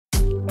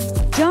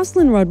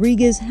Jocelyn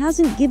Rodriguez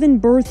hasn't given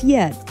birth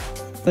yet,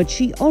 but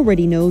she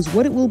already knows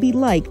what it will be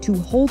like to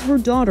hold her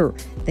daughter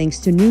thanks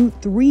to new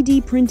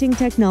 3D printing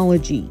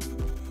technology.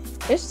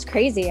 It's just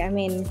crazy. I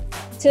mean,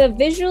 to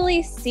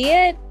visually see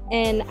it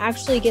and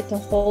actually get to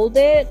hold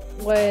it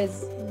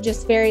was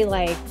just very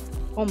like,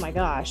 oh my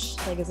gosh,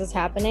 like, is this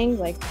happening?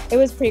 Like, it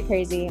was pretty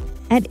crazy.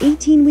 At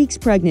 18 weeks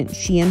pregnant,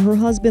 she and her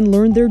husband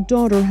learned their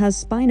daughter has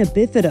spina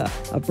bifida,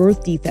 a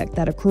birth defect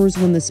that occurs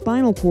when the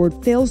spinal cord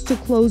fails to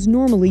close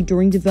normally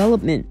during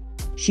development.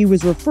 She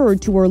was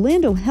referred to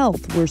Orlando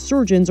Health, where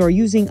surgeons are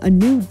using a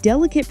new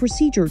delicate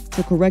procedure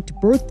to correct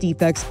birth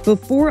defects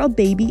before a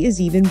baby is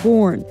even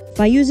born.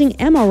 By using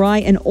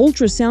MRI and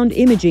ultrasound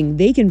imaging,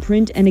 they can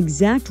print an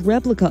exact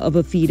replica of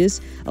a fetus,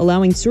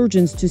 allowing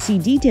surgeons to see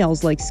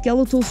details like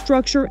skeletal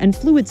structure and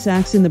fluid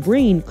sacs in the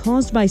brain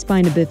caused by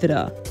spina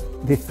bifida.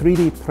 The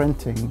 3D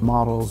printing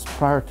models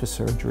prior to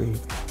surgery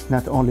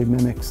not only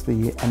mimics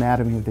the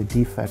anatomy of the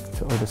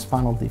defect or the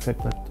spinal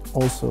defect, but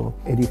also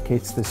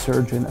educates the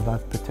surgeon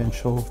about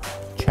potential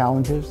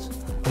challenges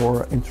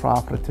or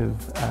intraoperative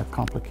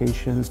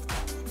complications.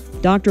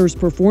 Doctors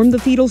performed the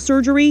fetal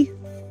surgery.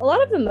 A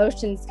lot of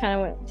emotions kind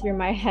of went through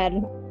my head.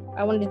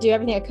 I wanted to do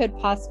everything I could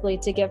possibly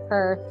to give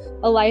her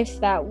a life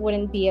that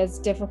wouldn't be as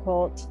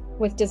difficult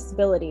with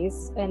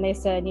disabilities. And they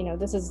said, you know,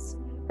 this is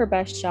her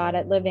best shot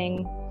at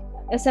living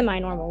a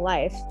semi-normal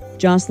life.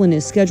 Jocelyn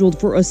is scheduled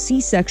for a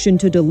C-section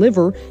to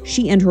deliver.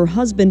 She and her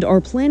husband are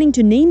planning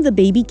to name the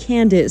baby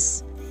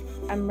Candace.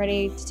 I'm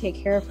ready to take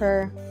care of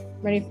her,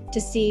 ready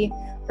to see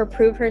her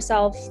prove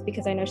herself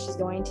because I know she's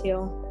going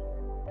to.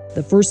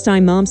 The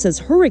first-time mom says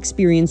her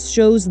experience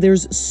shows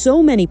there's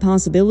so many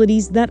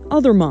possibilities that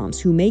other moms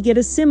who may get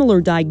a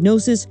similar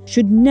diagnosis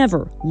should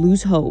never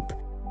lose hope.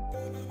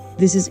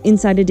 This is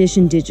Inside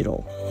Edition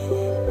Digital.